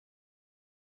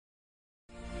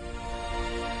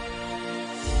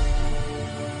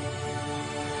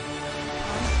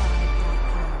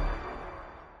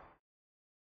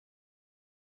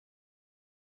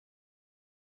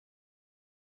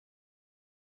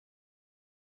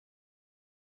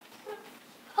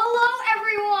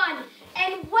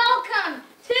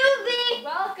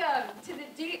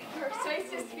deep,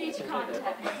 persuasive speech contest.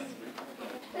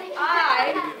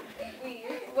 We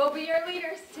will be your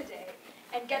leaders today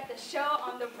and get the show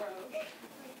on the road.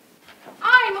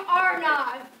 I'm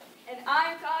Arnav. And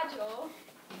I'm Kajal.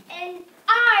 And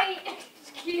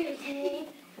excuse me,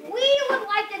 we would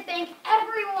like to thank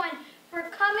everyone for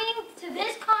coming to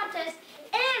this contest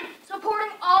and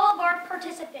supporting all of our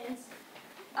participants.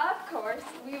 Of course,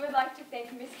 we would like to thank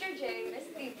Mr. J, Miss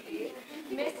Deepthi,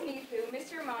 Miss Neethu,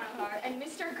 Mr. Manohar, and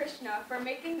Mr. Krishna for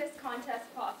making this contest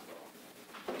possible.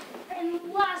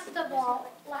 And last of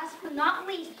all, last but not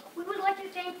least, we would like to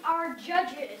thank our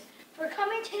judges for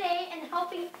coming today and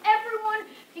helping everyone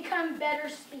become better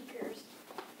speakers.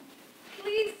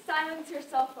 Please silence your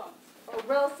cell phones, or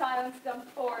we'll silence them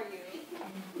for you.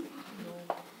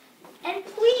 And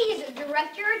please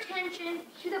direct your attention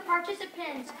to the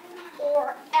participants,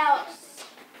 or else.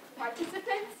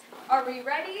 Participants, are we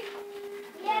ready?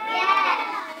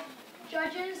 Yes.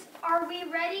 Judges, are we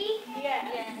ready?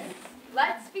 Yes.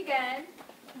 Let's begin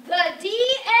the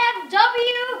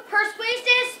DFW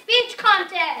Persuasive Speech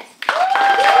Contest.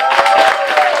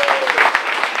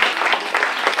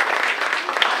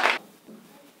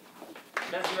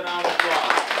 Let's give a round of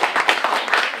applause.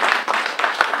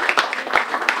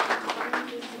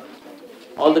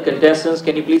 All the contestants,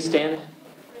 can you please stand?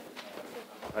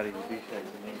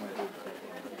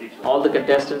 All the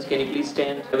contestants, can you please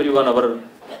stand? Everyone, our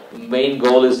main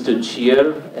goal is to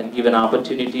cheer and give an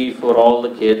opportunity for all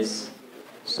the kids.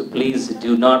 So please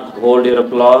do not hold your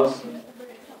applause.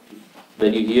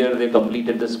 When you hear they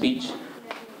completed the speech,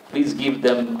 please give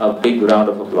them a big round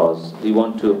of applause. We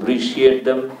want to appreciate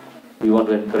them. We want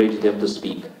to encourage them to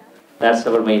speak. That's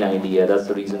our main idea. That's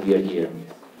the reason we are here.